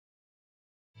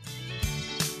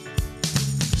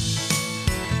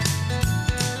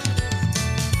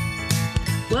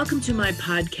Welcome to my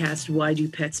podcast, Why Do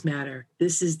Pets Matter?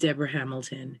 This is Deborah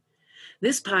Hamilton.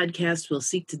 This podcast will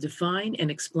seek to define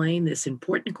and explain this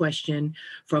important question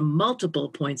from multiple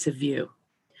points of view.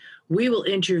 We will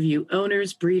interview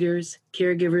owners, breeders,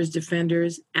 caregivers,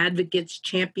 defenders, advocates,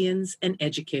 champions, and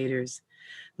educators.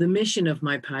 The mission of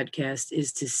my podcast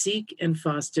is to seek and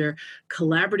foster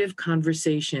collaborative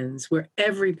conversations where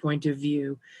every point of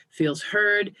view feels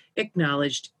heard,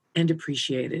 acknowledged, and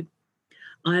appreciated.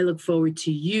 I look forward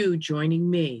to you joining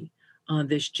me on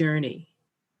this journey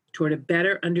toward a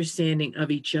better understanding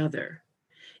of each other.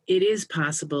 It is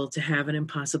possible to have an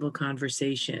impossible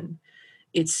conversation.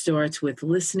 It starts with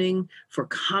listening for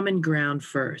common ground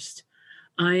first.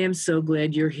 I am so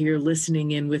glad you're here listening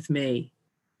in with me.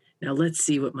 Now let's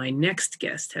see what my next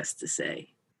guest has to say.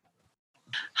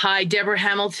 Hi, Deborah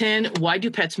Hamilton, Why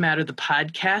Do Pets Matter, the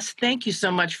podcast. Thank you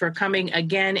so much for coming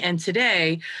again. And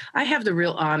today I have the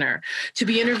real honor to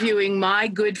be interviewing my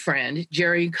good friend,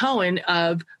 Jerry Cohen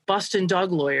of Boston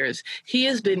Dog Lawyers. He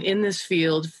has been in this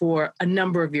field for a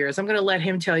number of years. I'm going to let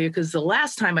him tell you, because the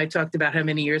last time I talked about how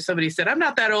many years, somebody said, I'm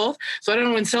not that old, so I don't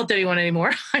want to insult anyone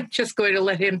anymore. I'm just going to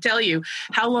let him tell you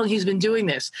how long he's been doing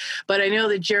this. But I know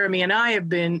that Jeremy and I have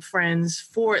been friends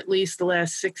for at least the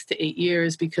last 6 to 8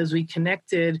 years because we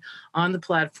connected on the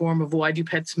platform of Why Do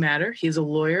Pets Matter. He's a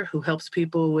lawyer who helps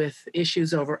people with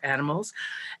issues over animals.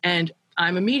 And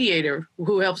I'm a mediator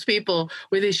who helps people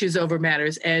with issues over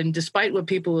matters. And despite what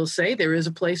people will say, there is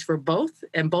a place for both,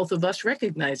 and both of us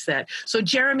recognize that. So,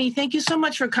 Jeremy, thank you so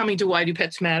much for coming to Why Do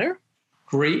Pets Matter?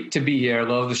 Great to be here. I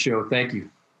love the show. Thank you.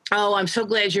 Oh, I'm so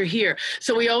glad you're here.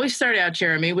 So we always start out,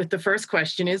 Jeremy, with the first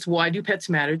question is, why do pets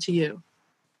matter to you?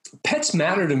 Pets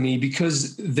matter to me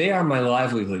because they are my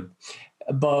livelihood.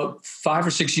 About 5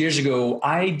 or 6 years ago,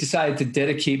 I decided to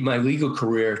dedicate my legal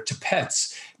career to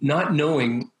pets, not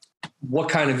knowing what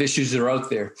kind of issues are out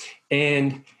there.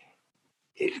 And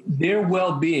their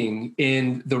well-being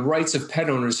and the rights of pet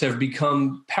owners have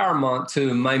become paramount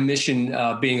to my mission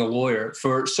being a lawyer.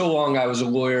 For so long, I was a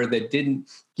lawyer that didn't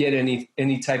get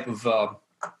any type of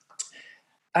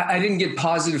I didn't get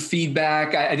positive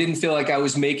feedback. I didn't feel like I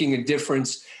was making a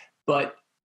difference. But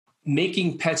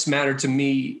making pets matter to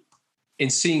me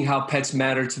and seeing how pets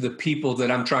matter to the people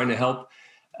that I'm trying to help,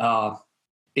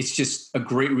 it's just a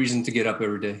great reason to get up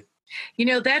every day. You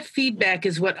know, that feedback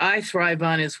is what I thrive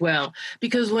on as well,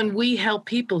 because when we help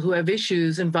people who have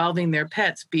issues involving their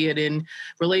pets, be it in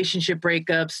relationship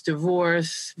breakups,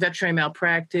 divorce, veterinary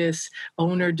malpractice,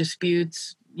 owner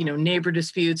disputes, neighbor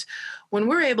disputes, when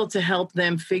we're able to help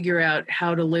them figure out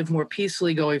how to live more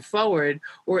peacefully going forward,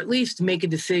 or at least make a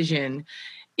decision,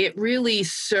 it really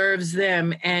serves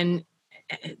them. And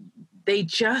they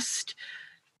just,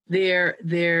 their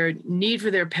need for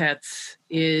their pets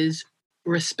is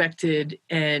respected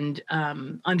and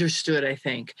understood, I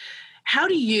think. How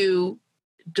do you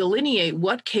delineate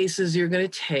what cases you're going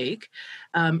to take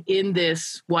in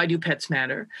this Why Do Pets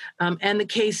Matter, and the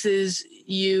cases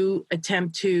you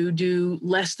attempt to do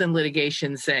less than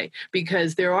litigation, say?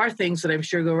 Because there are things that I'm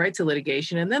sure go right to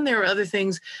litigation, and then there are other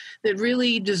things that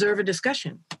really deserve a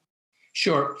discussion.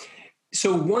 Sure.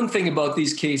 So one thing about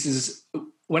these cases,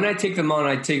 when I take them on,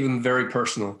 I take them very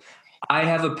personal. I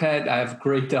have a pet. I have a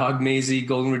great dog, Maisie,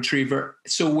 golden retriever.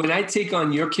 So when I take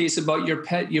on your case about your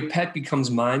pet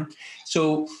becomes mine.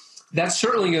 So that's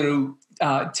certainly going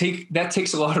to that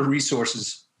takes a lot of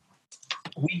resources.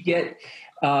 We get,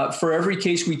 for every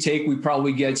case we take, we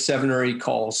probably get 7 or 8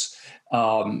 calls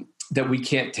that we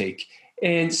can't take.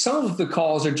 And some of the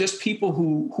calls are just people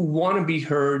who want to be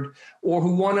heard or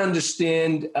who want to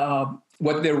understand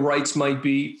what their rights might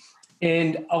be.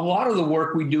 And a lot of the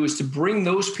work we do is to bring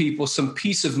those people some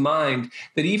peace of mind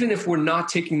that even if we're not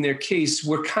taking their case,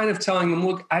 we're kind of telling them,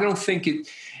 look, I don't think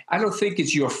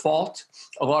it's your fault.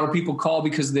 A lot of people call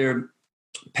because their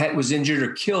pet was injured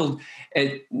or killed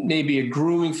at maybe a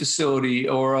grooming facility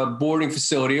or a boarding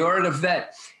facility or at a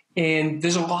vet. And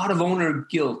there's a lot of owner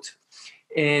guilt.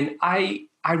 And I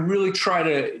really try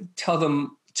to tell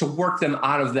them to work them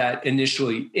out of that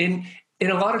initially. And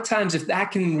a lot of times, if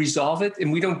that can resolve it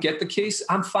and we don't get the case,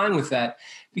 I'm fine with that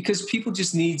because people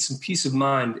just need some peace of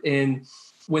mind. And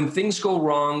when things go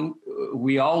wrong,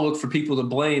 we all look for people to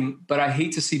blame, but I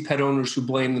hate to see pet owners who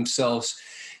blame themselves.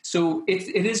 So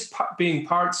it is being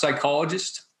part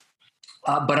psychologist,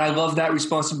 but I love that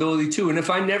responsibility too. And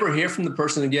if I never hear from the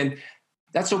person again,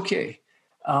 that's okay.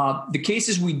 The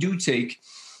cases we do take,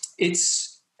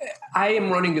 I am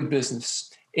running a business.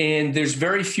 And there's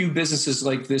very few businesses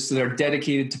like this that are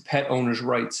dedicated to pet owners'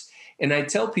 rights. And I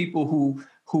tell people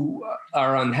who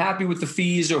are unhappy with the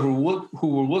fees or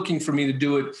who are looking for me to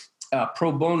do it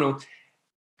pro bono,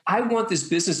 I want this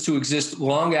business to exist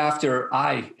long after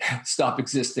I stop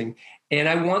existing. And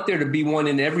I want there to be one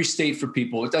in every state for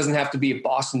people. It doesn't have to be at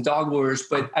Boston Dog Lawyers,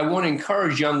 but I want to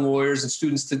encourage young lawyers and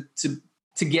students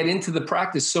to get into the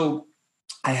practice. So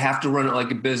I have to run it like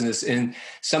a business. And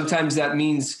sometimes that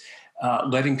means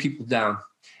letting people down.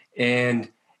 And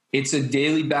it's a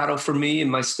daily battle for me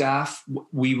and my staff.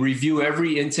 We review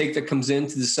every intake that comes in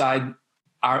to decide,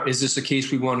 is this a case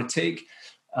we want to take?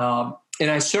 And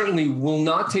I certainly will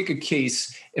not take a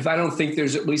case if I don't think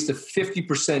there's at least a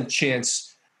 50% chance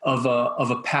of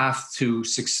a path to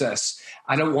success.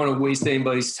 I don't want to waste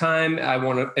anybody's time. I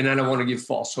don't want to give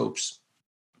false hopes.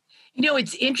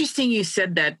 It's interesting you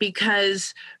said that,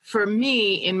 because for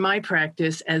me in my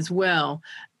practice as well,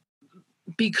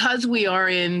 because we are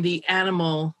in the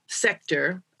animal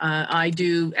sector, I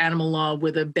do animal law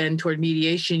with a bend toward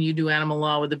mediation. You do animal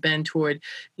law with a bend toward,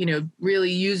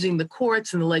 really using the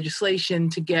courts and the legislation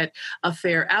to get a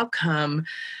fair outcome.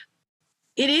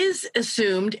 It is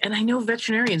assumed, and I know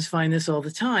veterinarians find this all the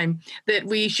time, that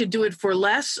we should do it for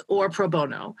less or pro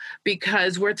bono,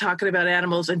 because we're talking about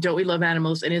animals, and don't we love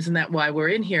animals, and isn't that why we're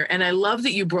in here? And I love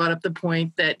that you brought up the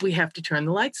point that we have to turn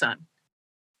the lights on.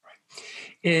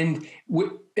 And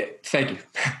thank you.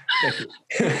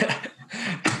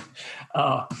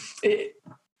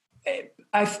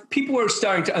 People are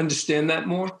starting to understand that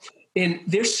more. And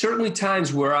there's certainly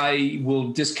times where I will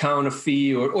discount a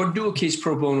fee or do a case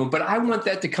pro bono, but I want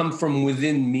that to come from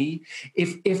within me.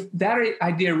 If that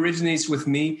idea originates with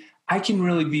me, I can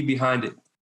really be behind it.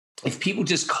 If people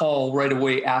just call right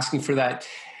away asking for that,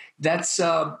 that's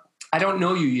I don't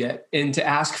know you yet, and to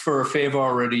ask for a favor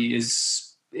already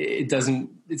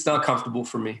it's not comfortable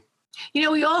for me.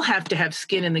 We all have to have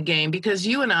skin in the game, because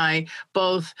you and I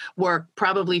both work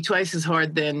probably twice as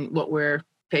hard than what we're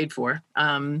paid for,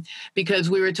 because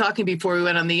we were talking before we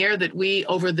went on the air that we,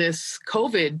 over this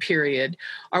COVID period,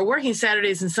 are working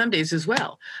Saturdays and Sundays as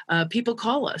well. People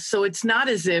call us. So it's not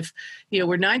as if,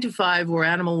 we're 9 to 5, we're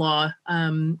animal law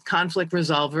conflict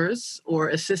resolvers or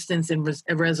assistants in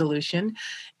resolution.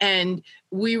 And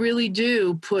we really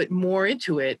do put more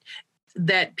into it,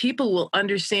 that people will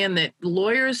understand that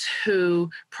lawyers who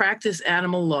practice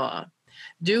animal law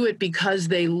do it because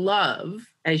they love,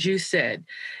 as you said,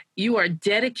 you are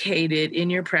dedicated in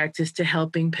your practice to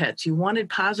helping pets. You wanted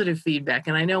positive feedback.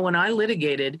 And I know when I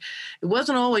litigated, it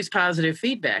wasn't always positive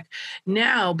feedback.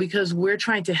 Now, because we're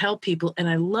trying to help people, and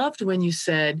I loved when you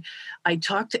said, I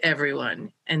talk to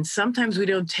everyone, and sometimes we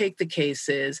don't take the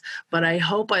cases, but I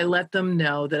hope I let them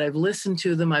know that I've listened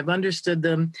to them, I've understood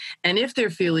them. And if they're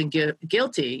feeling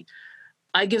guilty,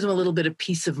 I give them a little bit of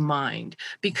peace of mind,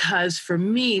 because for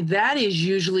me, that is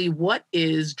usually what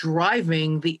is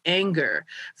driving the anger.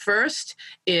 First,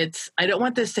 it's, I don't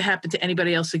want this to happen to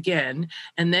anybody else again.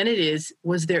 And then it is,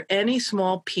 was there any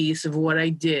small piece of what I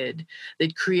did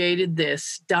that created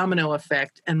this domino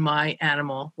effect and my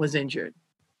animal was injured?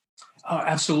 Oh,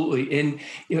 absolutely. And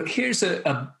here's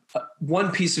a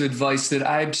one piece of advice that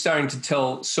I'm starting to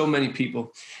tell so many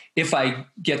people, if I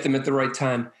get them at the right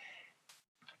time.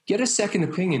 Get a second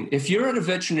opinion. If you're at a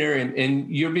veterinarian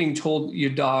and you're being told your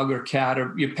dog or cat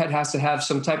or your pet has to have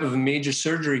some type of a major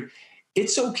surgery,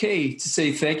 it's okay to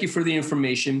say, thank you for the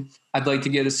information. I'd like to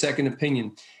get a second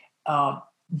opinion.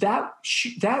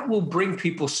 That will bring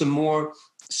people some more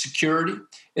security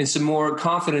and some more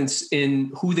confidence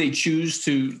in who they choose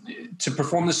to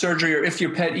perform the surgery, or if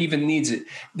your pet even needs it.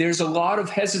 There's a lot of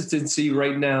hesitancy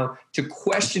right now to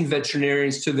question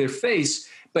veterinarians to their face,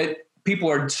 but people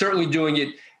are certainly doing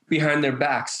it behind their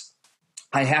backs.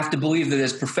 I have to believe that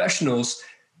as professionals,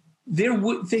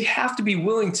 they have to be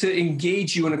willing to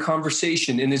engage you in a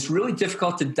conversation. And it's really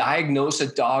difficult to diagnose a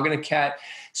dog and a cat.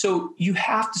 So you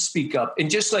have to speak up. And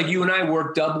just like you and I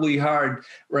work doubly hard,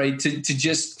 right, to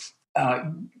just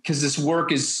because this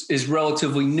work is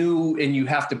relatively new and you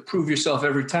have to prove yourself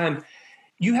every time,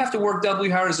 you have to work doubly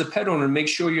hard as a pet owner and make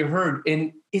sure you're heard.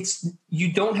 And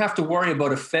you don't have to worry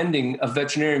about offending a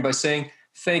veterinarian by saying,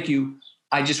 thank you,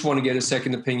 I just want to get a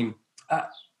second opinion.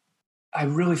 I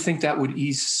really think that would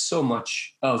ease so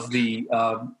much of the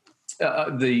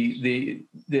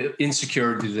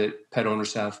insecurity that pet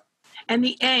owners have. And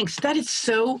the angst, that is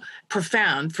so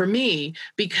profound for me,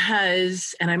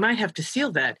 because, and I might have to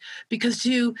seal that, because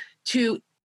to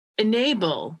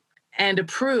enable and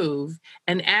approve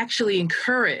and actually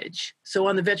encourage. So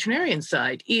on the veterinarian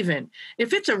side, even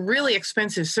if it's a really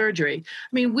expensive surgery,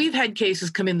 I mean, we've had cases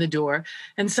come in the door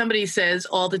and somebody says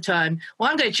all the time, well,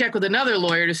 I'm going to check with another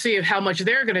lawyer to see how much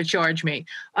they're going to charge me.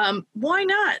 Why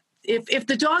not? if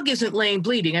the dog isn't laying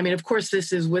bleeding, I mean, of course,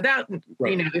 this is without,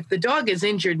 Right. if the dog is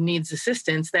injured and needs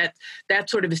assistance, that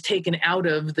sort of is taken out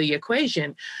of the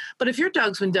equation. But if your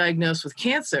dog's been diagnosed with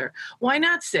cancer, why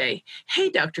not say, hey,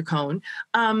 Dr. Cohen,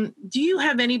 do you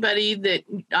have anybody that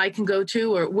I can go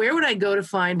to, or where would I go to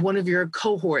find one of your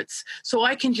cohorts so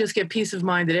I can just get peace of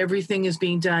mind that everything is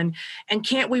being done, and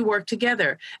can't we work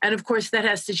together? And of course, that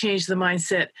has to change the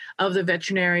mindset of the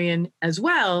veterinarian as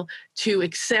well, to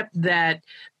accept that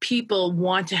people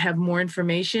want to have more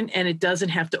information and it doesn't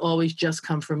have to always just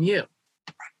come from you.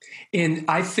 And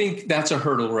I think that's a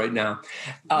hurdle right now.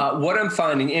 What I'm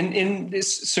finding, and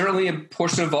it's certainly a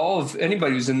portion of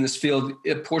anybody who's in this field,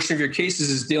 a portion of your cases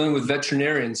is dealing with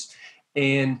veterinarians.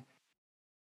 And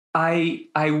I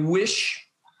wish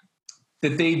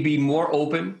that they'd be more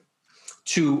open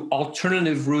to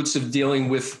alternative routes of dealing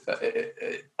with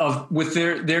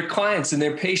their clients and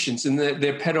their patients and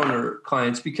their pet owner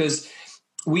clients, because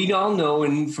we all know,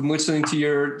 and from listening to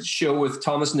your show with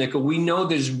Thomas Nickel, we know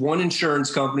there's one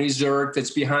insurance company, Zurich,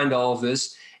 that's behind all of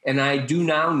this. And I do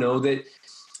now know that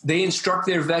they instruct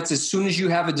their vets, as soon as you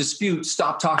have a dispute,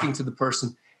 stop talking to the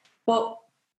person. Well,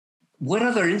 what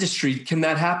other industry can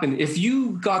that happen? If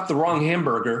you got the wrong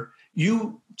hamburger,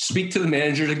 you speak to the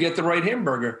manager to get the right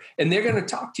hamburger, and they're going to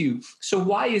talk to you. So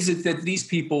why is it that these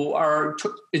people are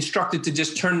instructed to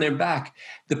just turn their back?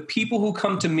 The people who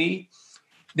come to me,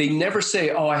 they never say,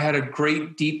 oh, I had a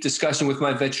great deep discussion with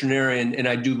my veterinarian and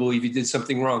I do believe he did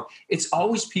something wrong. It's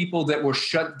always people that were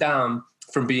shut down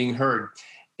from being heard.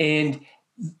 And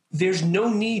there's no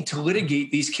need to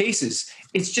litigate these cases.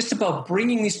 It's just about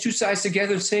bringing these two sides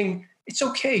together and saying, it's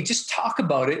okay, just talk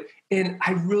about it. And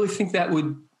I really think that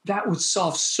would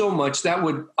solve so much. That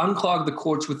would unclog the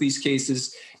courts with these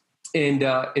cases and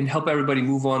help everybody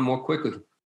move on more quickly.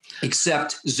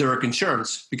 Except Zurich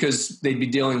Insurance, because they'd be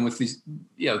dealing with these,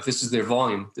 this is their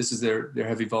volume. This is their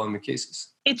heavy volume of cases.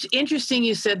 It's interesting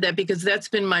you said that, because that's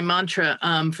been my mantra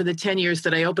for the 10 years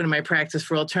that I opened my practice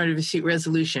for alternative dispute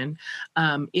resolution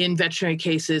in veterinary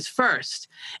cases first.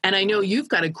 And I know you've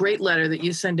got a great letter that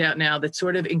you send out now that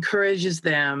sort of encourages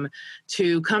them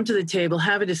to come to the table,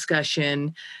 have a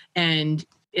discussion, and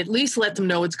at least let them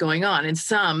know what's going on. And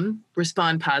some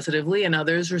respond positively and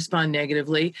others respond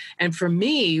negatively. And for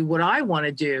me, what I want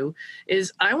to do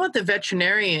is I want the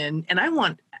veterinarian, and I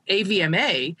want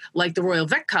AVMA, like the Royal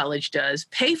Vet College does,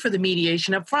 pay for the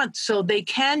mediation up front so they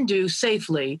can do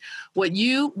safely what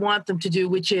you want them to do,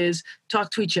 which is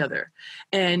talk to each other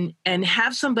and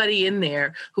have somebody in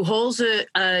there who holds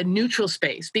a neutral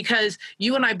space. Because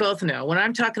you and I both know, when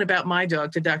I'm talking about my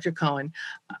dog to Dr. Cohen,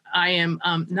 I am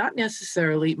not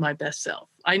necessarily my best self.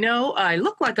 I know I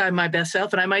look like I'm my best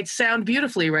self and I might sound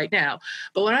beautifully right now,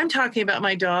 but when I'm talking about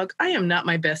my dog, I am not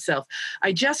my best self.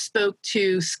 I just spoke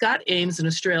to Scott Ames in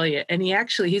Australia, and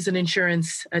he's an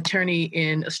insurance attorney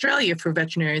in Australia for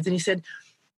veterinarians. And he said,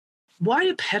 why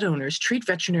do pet owners treat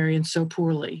veterinarians so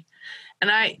poorly? And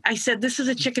I said, this is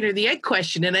a chicken or the egg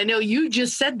question. And I know you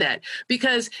just said that,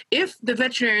 because if the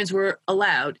veterinarians were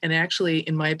allowed, and actually,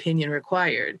 in my opinion,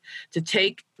 required, to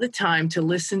take the time to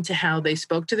listen to how they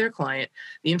spoke to their client,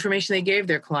 the information they gave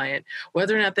their client,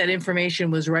 whether or not that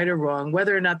information was right or wrong,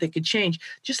 whether or not they could change,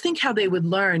 just think how they would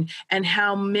learn and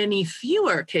how many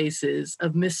fewer cases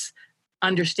of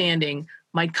misunderstanding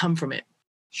might come from it.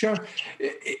 Sure.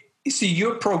 You see,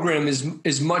 your program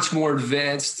is much more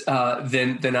advanced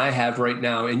than I have right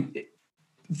now. And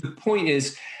the point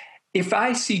is, if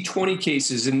I see 20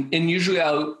 cases, and usually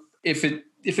if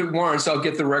it warrants, I'll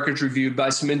get the records reviewed by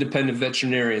some independent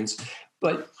veterinarians.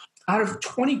 But out of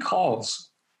 20 calls,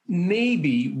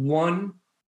 maybe one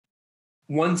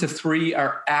to three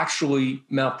are actually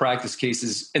malpractice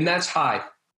cases, and that's high.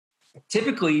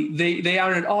 Typically, they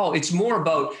aren't at all. It's more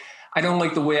about, I don't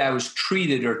like the way I was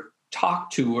treated or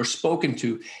talked to or spoken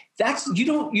to.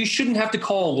 You shouldn't have to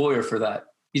call a lawyer for that.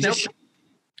 You just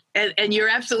And you're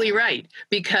absolutely right,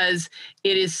 because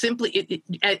it is simply,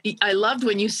 I loved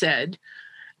when you said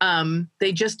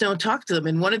they just don't talk to them.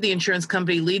 And one of the insurance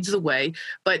company leads the way,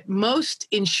 but most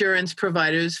insurance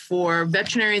providers for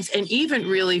veterinarians, and even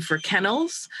really for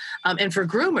kennels and for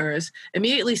groomers,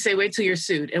 immediately say, wait till you're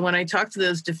sued. And when I talk to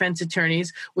those defense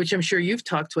attorneys, which I'm sure you've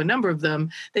talked to a number of them,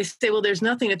 they say, well, there's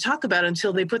nothing to talk about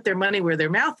until they put their money where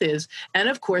their mouth is. And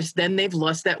of course, then they've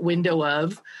lost that window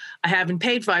of, I haven't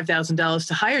paid $5,000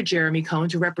 to hire Jeremy Cohen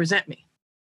to represent me.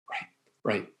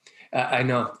 Right. I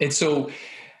know. And so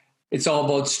it's all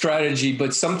about strategy,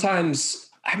 but sometimes,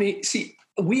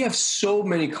 we have so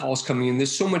many calls coming in.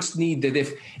 There's so much need that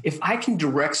if I can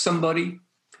direct somebody,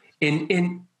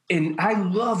 and I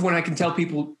love when I can tell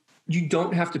people, you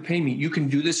don't have to pay me. You can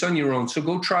do this on your own. So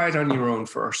go try it on your own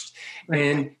first. Right.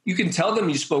 And you can tell them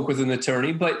you spoke with an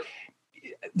attorney, but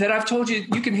that I've told you,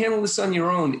 you can handle this on your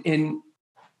own. And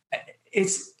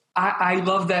I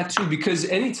love that too, because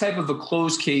any type of a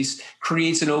closed case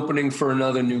creates an opening for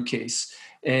another new case.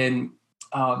 And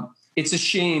it's a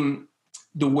shame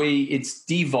the way it's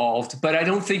devolved, but I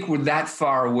don't think we're that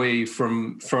far away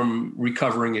from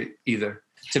recovering it either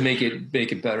to make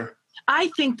it better. I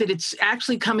think that it's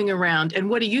actually coming around. And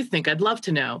what do you think? I'd love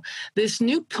to know. This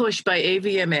new push by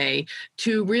AVMA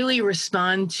to really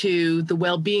respond to the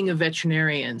well-being of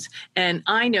veterinarians. And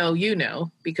I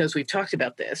know, because we've talked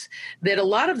about this, that a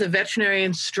lot of the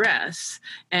veterinarian stress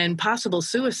and possible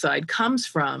suicide comes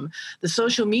from the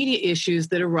social media issues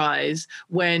that arise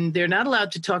when they're not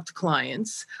allowed to talk to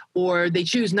clients, or they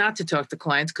choose not to talk to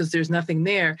clients because there's nothing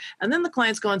there. And then the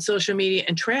clients go on social media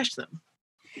and trash them.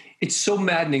 It's so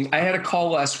maddening. I had a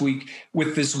call last week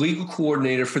with this legal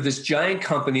coordinator for this giant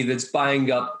company that's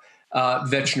buying up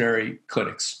veterinary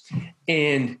clinics.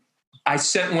 And I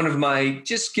sent one of my,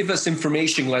 just give us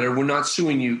information letter. We're not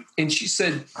suing you. And she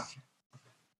said,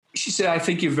 I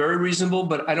think you're very reasonable,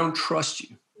 but I don't trust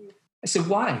you. I said,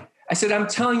 why? I said, I'm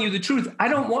telling you the truth. I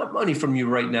don't want money from you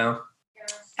right now.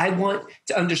 I want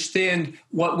to understand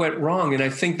what went wrong. And I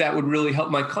think that would really help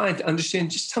my client to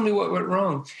understand. Just tell me what went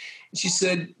wrong. She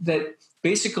said that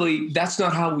basically that's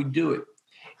not how we do it.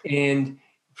 And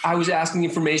I was asking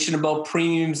information about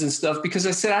premiums and stuff because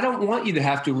I said, I don't want you to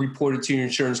have to report it to your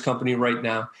insurance company right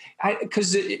now.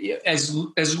 Because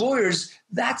as lawyers,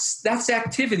 that's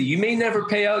activity. You may never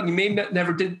pay out. You may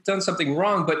never done something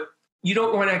wrong, but you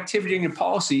don't want activity in your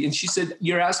policy. And she said,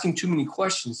 you're asking too many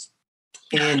questions.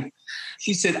 And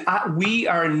she said,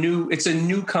 it's a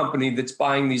new company that's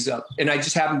buying these up. And I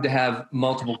just happen to have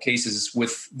multiple cases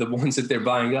with the ones that they're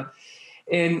buying up.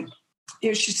 And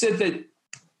she said that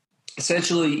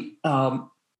essentially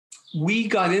we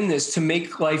got in this to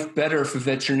make life better for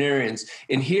veterinarians.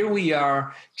 And here we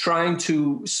are trying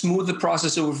to smooth the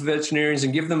process over for veterinarians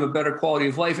and give them a better quality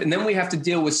of life. And then we have to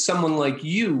deal with someone like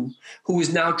you who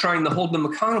is now trying to hold them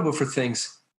accountable for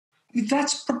things.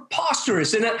 That's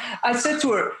preposterous. And I said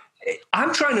to her,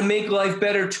 I'm trying to make life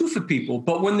better too for people,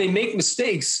 but when they make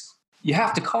mistakes, you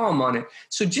have to call them on it.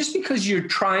 So just because you're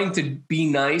trying to be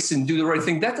nice and do the right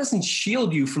thing, that doesn't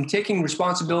shield you from taking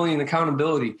responsibility and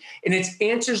accountability. And it's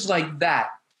answers like that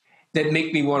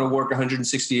make me want to work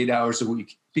 168 hours a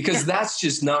week, because that's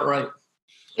just not right.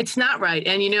 It's not right.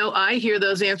 And, I hear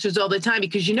those answers all the time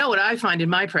because what I find in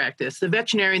my practice, the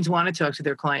veterinarians want to talk to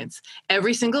their clients.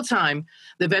 Every single time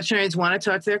the veterinarians want to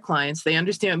talk to their clients, they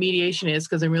understand what mediation is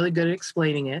because I'm really good at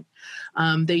explaining it.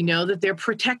 They know that they're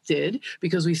protected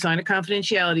because we signed a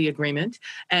confidentiality agreement.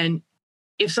 And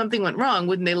if something went wrong,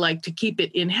 wouldn't they like to keep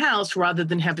it in-house rather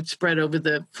than have it spread over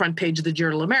the front page of the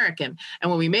Journal American? And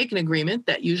when we make an agreement,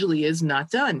 that usually is not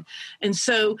done. And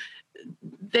so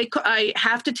I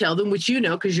have to tell them, which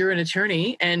because you're an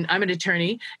attorney and I'm an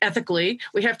attorney, ethically,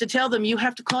 we have to tell them you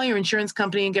have to call your insurance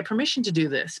company and get permission to do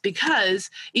this, because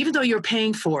even though you're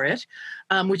paying for it,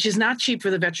 which is not cheap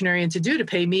for the veterinarian to do, to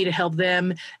pay me to help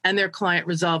them and their client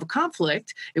resolve a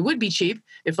conflict. It would be cheap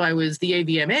if I was the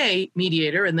AVMA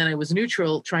mediator and then I was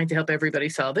neutral trying to help everybody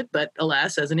solve it. But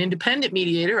alas, as an independent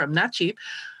mediator, I'm not cheap.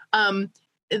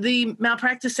 The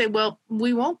malpractice say, well,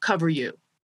 we won't cover you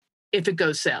if it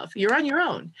goes south. You're on your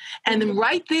own. And then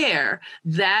right there,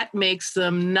 that makes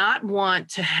them not want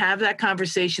to have that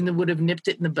conversation that would have nipped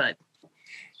it in the bud.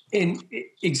 And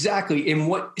exactly.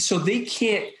 And so they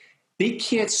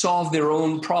can't solve their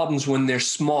own problems when they're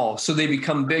small. So they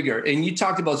become bigger. And you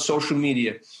talked about social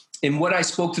media, and what I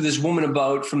spoke to this woman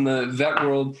about from the vet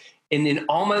world. And in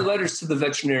all my letters to the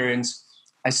veterinarians,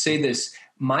 I say this: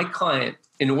 my client,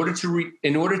 in order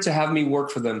to have me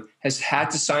work for them, has had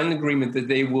to sign an agreement that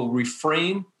they will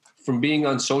refrain from being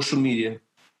on social media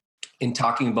and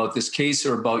talking about this case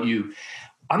or about you.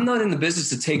 I'm not in the business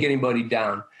to take anybody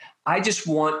down. I just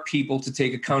want people to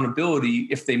take accountability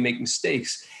if they make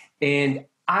mistakes. And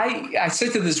I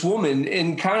said to this woman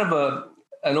in kind of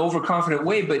an overconfident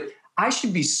way, but I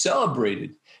should be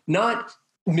celebrated, not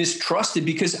mistrusted,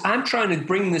 because I'm trying to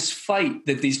bring this fight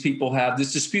that these people have,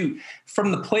 this dispute,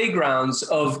 from the playgrounds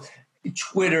of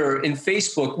Twitter and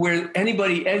Facebook, where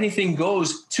anything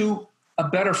goes, to a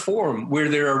better forum where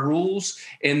there are rules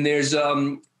and there's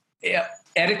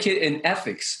etiquette and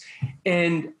ethics.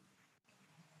 And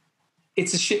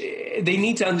they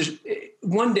need to understand.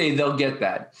 One day they'll get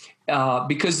that,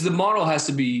 because the model has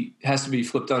to be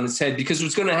flipped on its head. Because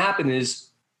what's going to happen is,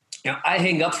 I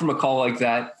hang up from a call like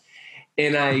that,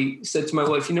 and I said to my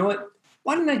wife, you know what?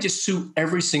 Why didn't I just sue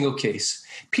every single case?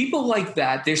 People like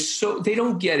that, they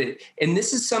don't get it. And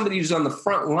this is somebody who's on the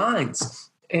front lines.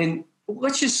 And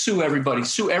let's just sue everybody,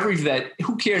 sue every vet.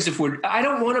 Who cares I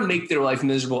don't want to make their life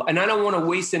miserable, and I don't want to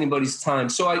waste anybody's time.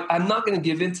 So I'm not going to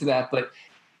give in to that, but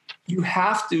you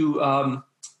have to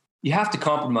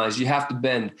compromise. You have to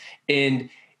bend. And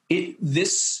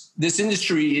this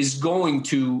industry is going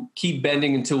to keep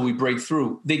bending until we break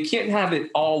through. They can't have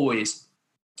it always.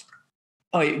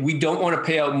 We don't want to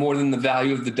pay out more than the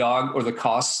value of the dog or the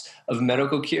costs of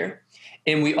medical care.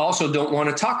 And we also don't want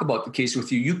to talk about the case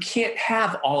with you. You can't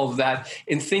have all of that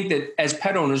and think that as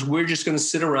pet owners, we're just going to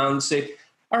sit around and say,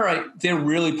 all right, they're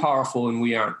really powerful and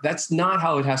we aren't. That's not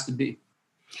how it has to be.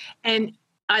 And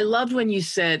I loved when you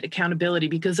said accountability,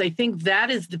 because I think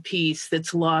that is the piece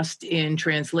that's lost in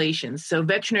translation. So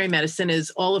veterinary medicine,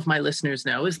 as all of my listeners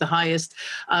know, is the highest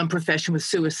profession with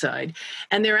suicide.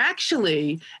 And they're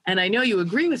actually, and I know you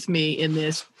agree with me in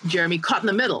this, Jeremy, caught in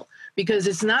the middle, because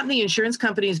it's not in the insurance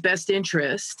company's best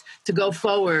interest to go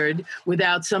forward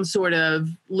without some sort of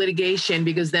litigation,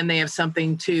 because then they have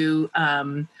something to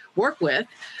work with.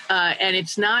 And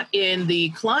it's not in the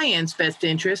client's best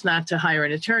interest not to hire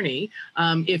an attorney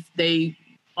if they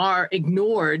are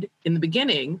ignored in the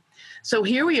beginning. So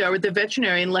here we are with the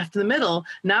veterinarian left in the middle,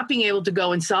 not being able to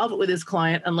go and solve it with his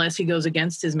client unless he goes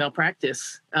against his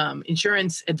malpractice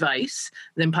insurance advice,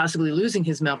 then possibly losing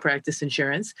his malpractice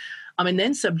insurance. And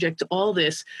then subject to all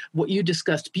this, what you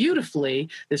discussed beautifully,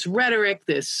 this rhetoric,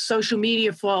 this social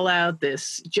media fallout,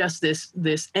 this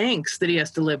angst that he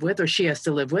has to live with, or she has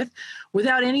to live with,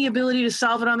 without any ability to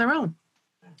solve it on their own.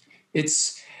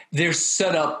 They're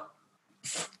set up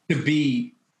to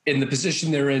be in the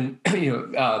position they're in,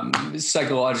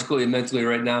 psychologically and mentally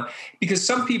right now, because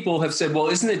some people have said, well,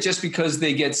 isn't it just because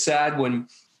they get sad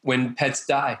when pets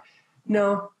die?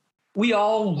 No. We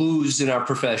all lose in our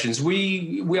professions.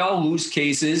 We all lose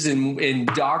cases, and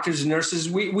doctors and nurses,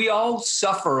 we all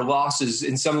suffer losses,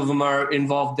 and some of them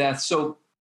involve death. So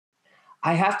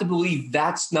I have to believe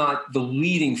that's not the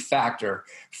leading factor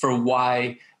for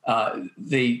why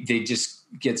they just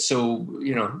get so,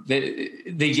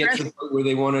 they get to the point where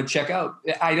they want to check out.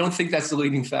 I don't think that's the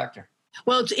leading factor.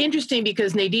 Well, it's interesting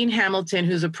because Nadine Hamilton,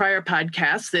 who's a prior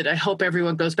podcast that I hope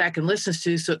everyone goes back and listens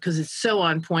to, because it's so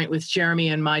on point with Jeremy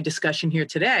and my discussion here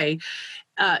today,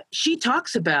 she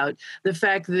talks about the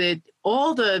fact that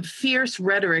all the fierce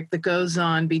rhetoric that goes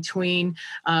on between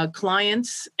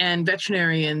clients and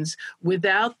veterinarians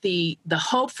without the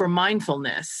hope for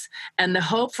mindfulness and the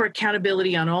hope for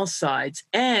accountability on all sides,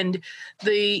 and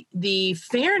the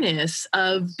fairness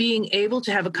of being able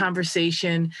to have a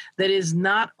conversation that is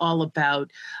not all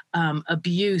about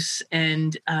abuse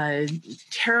and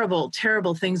terrible,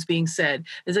 terrible things being said.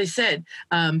 As I said,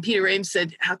 Peter Ames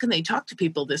said, how can they talk to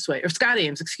people this way? Or Scott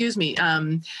Ames, excuse me.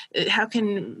 How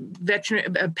can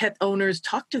pet owners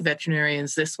talk to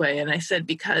veterinarians this way? And I said,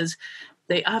 because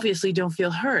they obviously don't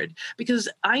feel heard. Because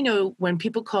I know when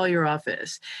people call your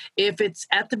office, if it's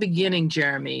at the beginning,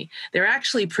 Jeremy, they're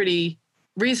actually pretty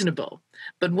reasonable.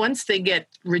 But once they get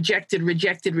rejected,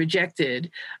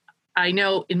 I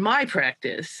know in my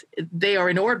practice, they are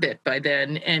in orbit by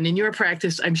then. And in your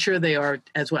practice, I'm sure they are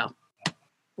as well.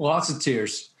 Lots of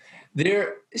tears.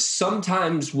 There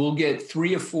sometimes we'll get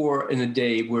 3 or 4 in a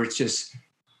day where it's just,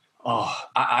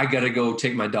 I got to go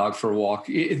take my dog for a walk.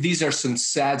 These are some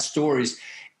sad stories,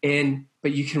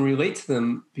 but you can relate to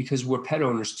them because we're pet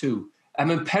owners too. I'm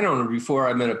a pet owner before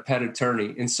I'm a pet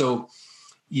attorney. And so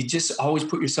you just always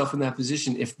put yourself in that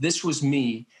position. If this was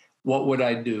me, what would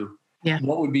I do? Yeah.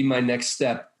 What would be my next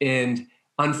step? And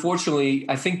unfortunately,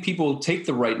 I think people take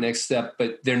the right next step,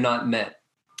 but they're not met.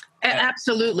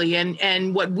 Absolutely.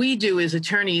 And what we do as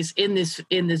attorneys in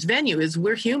this venue is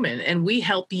we're human, and we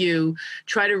help you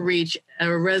try to reach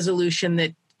a resolution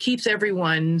that keeps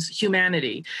everyone's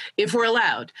humanity, if we're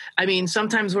allowed. I mean,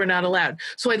 sometimes we're not allowed.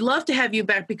 So I'd love to have you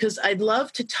back, because I'd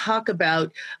love to talk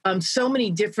about so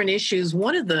many different issues.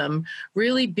 One of them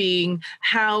really being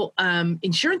how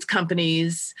insurance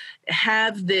companies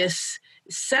have this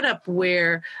setup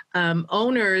where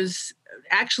owners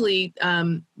actually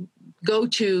go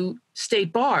to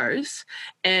state bars,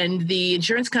 and the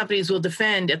insurance companies will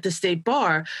defend at the state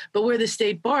bar, but where the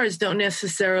state bars don't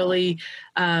necessarily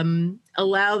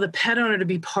allow the pet owner to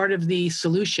be part of the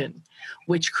solution,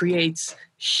 which creates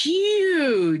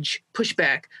huge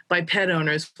pushback by pet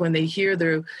owners when they hear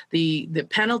the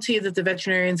penalty that the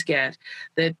veterinarians get,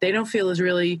 that they don't feel is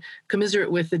really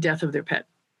commiserate with the death of their pet.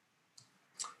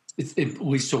 It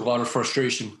leads to a lot of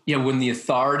frustration. Yeah, when the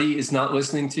authority is not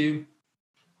listening to you.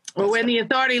 Or when the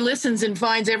authority listens and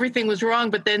finds everything was wrong,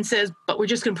 but then says, but we're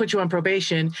just going to put you on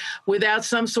probation without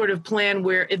some sort of plan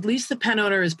where at least the pet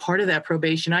owner is part of that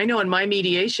probation. I know in my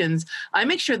mediations, I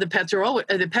make sure the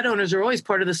pet owners are always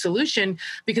part of the solution,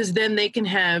 because then they can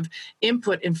have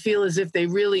input and feel as if they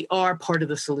really are part of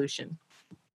the solution.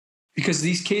 Because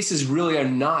these cases really are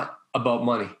not about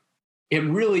money. It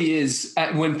really is.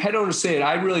 When pet owners say it,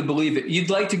 I really believe it. You'd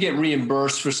like to get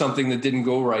reimbursed for something that didn't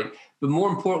go right. But more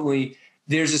importantly,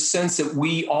 there's a sense that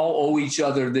we all owe each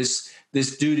other this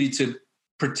duty to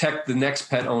protect the next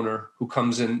pet owner who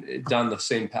comes in down the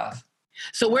same path.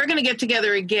 So we're going to get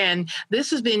together again. This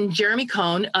has been Jeremy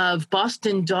Cohn of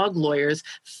Boston Dog Lawyers.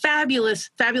 Fabulous,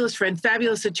 fabulous friend,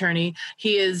 fabulous attorney.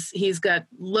 He's got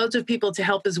loads of people to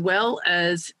help as well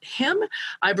as him.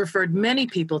 I've referred many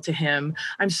people to him.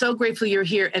 I'm so grateful you're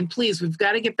here. And please, we've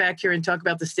got to get back here and talk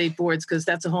about the state boards, because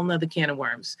that's a whole nother can of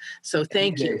worms. So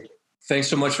thank you. Thanks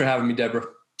so much for having me, Deborah.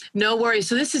 No worries.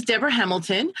 So this is Deborah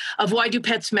Hamilton of Why Do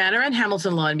Pets Matter and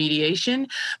Hamilton Law and Mediation.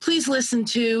 Please listen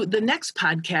to the next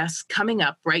podcast coming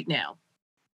up right now.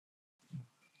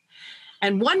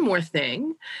 And one more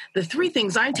thing, the 3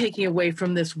 things I'm taking away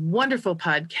from this wonderful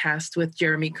podcast with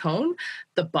Jeremy Cohn,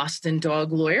 the Boston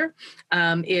dog lawyer,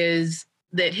 is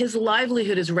that his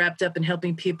livelihood is wrapped up in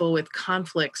helping people with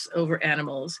conflicts over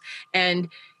animals. And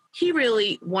he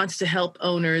really wants to help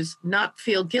owners not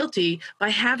feel guilty by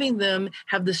having them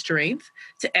have the strength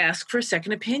to ask for a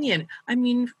second opinion. I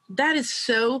mean, that is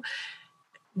so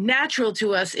natural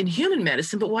to us in human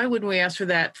medicine, but why wouldn't we ask for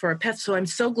that for our pets? So I'm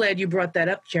so glad you brought that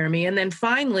up, Jeremy. And then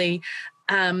finally,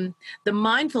 the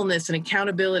mindfulness and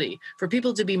accountability for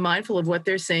people to be mindful of what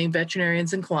they're saying,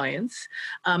 veterinarians and clients,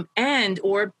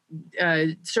 or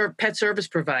pet service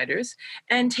providers,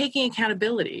 and taking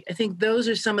accountability. I think those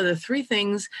are some of the 3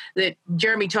 things that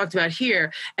Jeremy talked about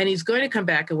here, and he's going to come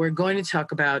back and we're going to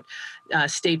talk about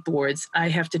state boards. I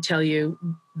have to tell you,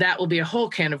 that will be a whole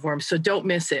can of worms, so don't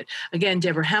miss it. Again,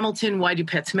 Deborah Hamilton, Why Do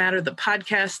Pets Matter, the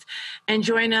podcast, and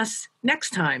join us next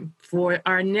time for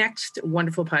our next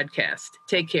wonderful podcast.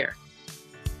 Take care.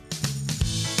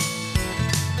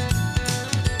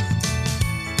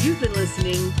 You've been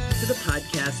listening to the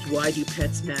podcast, Why Do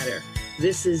Pets Matter?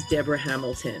 This is Deborah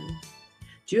Hamilton.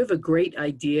 Do you have a great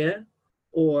idea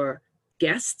or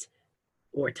guest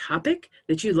or topic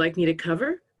that you'd like me to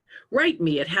cover? Write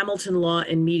me at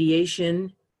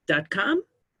hamiltonlawandmediation.com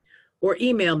or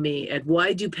email me at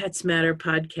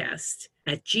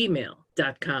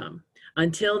whydopetsmatterpodcast@gmail.com.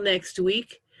 Until next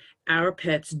week, our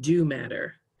pets do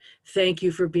matter. Thank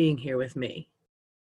you for being here with me.